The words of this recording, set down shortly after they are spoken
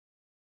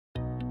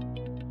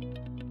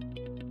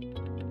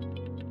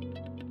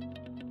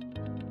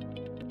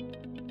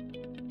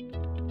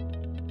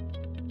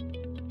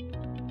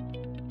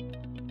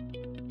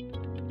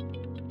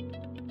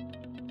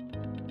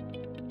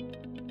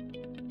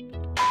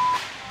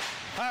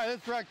Hi,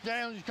 this is Rex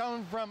Daniels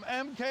coming from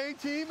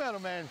MKT Metal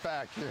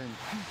Manufacturing.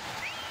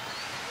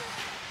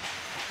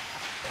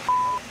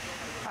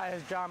 Hi,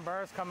 this is John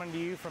Burris coming to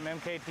you from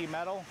MKT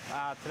Metal.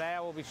 Today I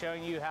will be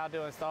showing you how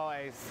to install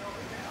a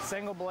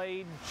single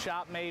blade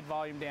shop-made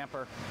volume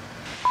damper.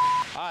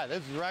 Hi,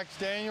 this is Rex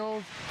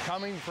Daniels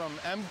coming from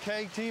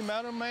MKT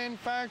Metal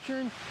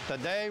Manufacturing.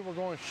 Today we're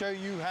going to show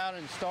you how to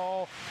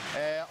install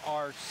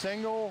our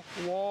single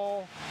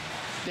wall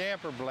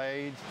damper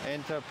blades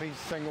into a piece of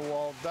single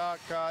wall dot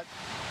cut.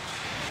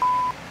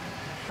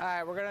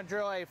 Alright, we're going to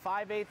drill a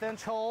 5/8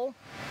 inch hole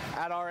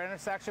at our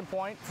intersection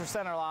point for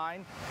center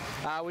line.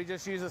 We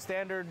just use a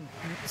standard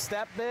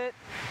step bit,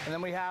 and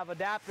then we have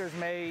adapters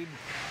made.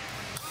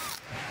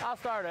 I'll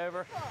start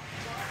over.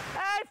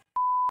 Hey!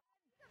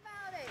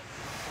 About it.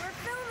 We're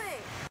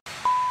filming.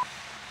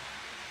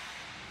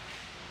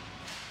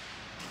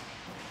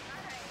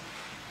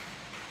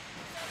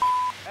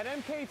 At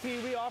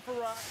MKT, we offer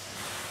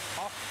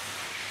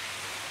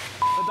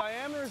the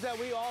diameters that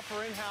we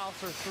offer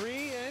in-house are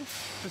 3 inch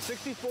to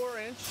 64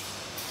 inch,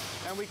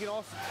 and we can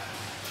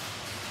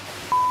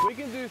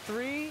do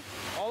 3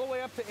 all the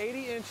way up to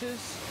 80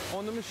 inches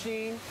on the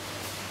machine.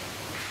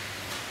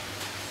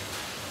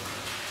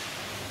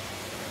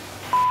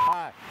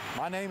 Hi,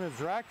 my name is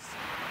Rex,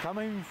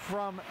 coming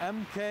from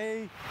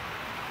MK.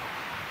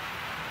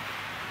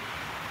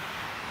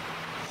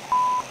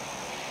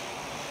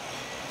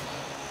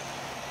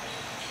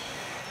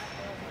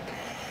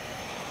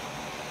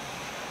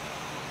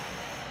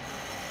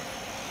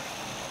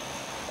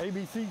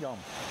 ABC gum.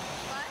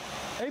 What?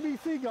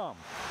 ABC gum.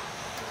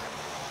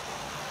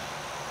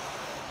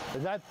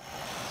 Is that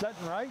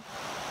setting right?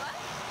 What?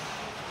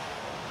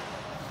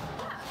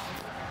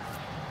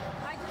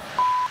 Yeah. I just...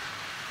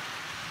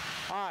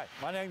 Hi,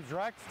 my name is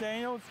Rex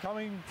Daniels,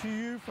 coming to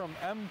you from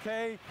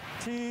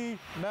MKT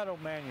Metal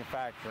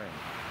Manufacturing.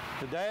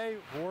 Today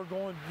we're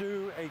going to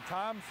do a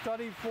time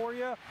study for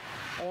you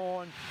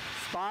on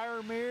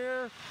spire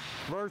mirror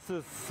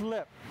versus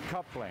slip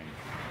coupling.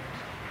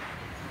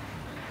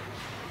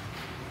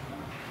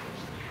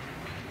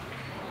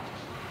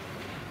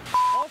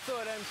 Also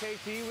at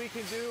MKT, we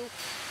can do,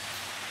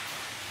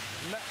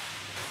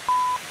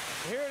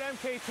 here at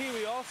MKT,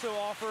 we also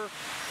offer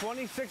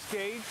 26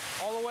 gauge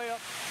all the way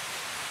up.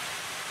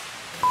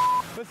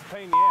 This is a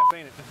pain in the ass,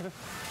 ain't it?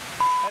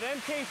 At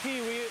MKT,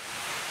 we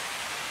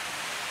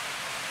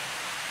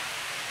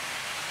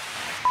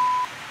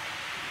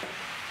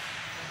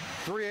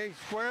 3/8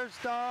 square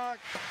stock,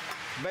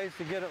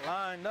 basically get it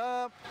lined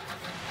up.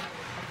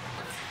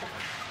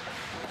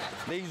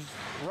 These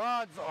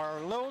rods are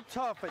a little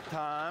tough at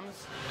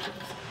times.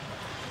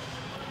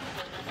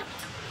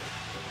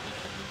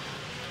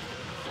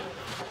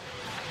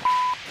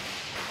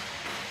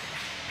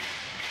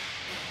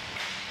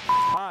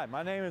 Hi,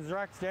 my name is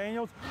Rex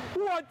Daniels.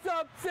 What's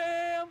up,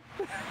 Sam?